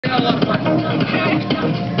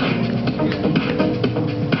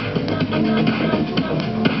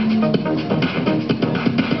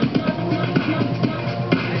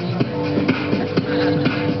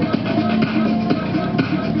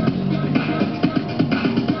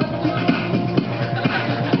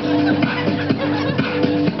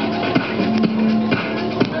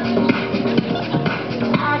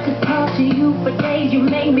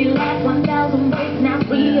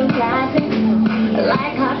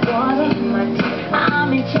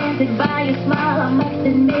By your smile, I must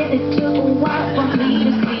admit it took a while for me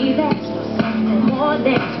to see that something more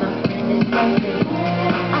than my friend is something.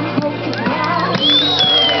 I hope to God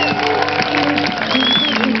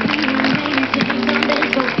something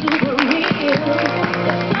so super real.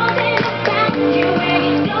 There's something about you and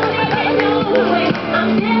you don't even know it. I'm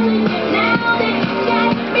telling you now that you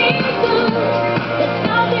got me good. There's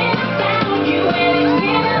something about you and you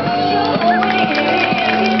can't show it.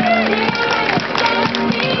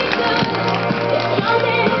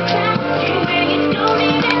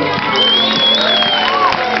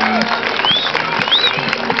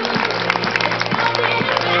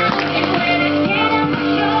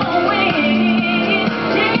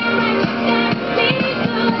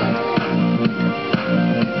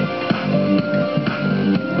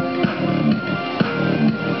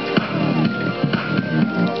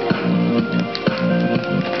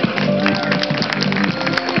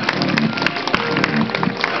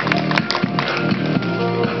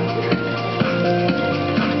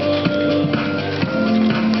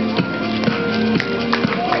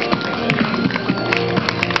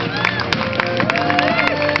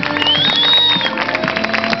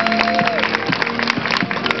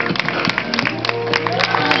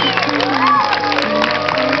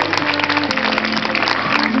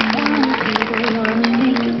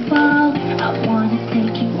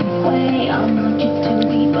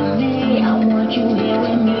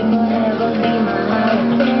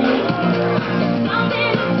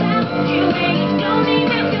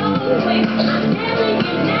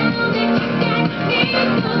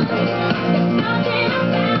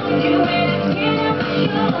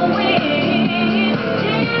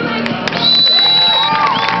 You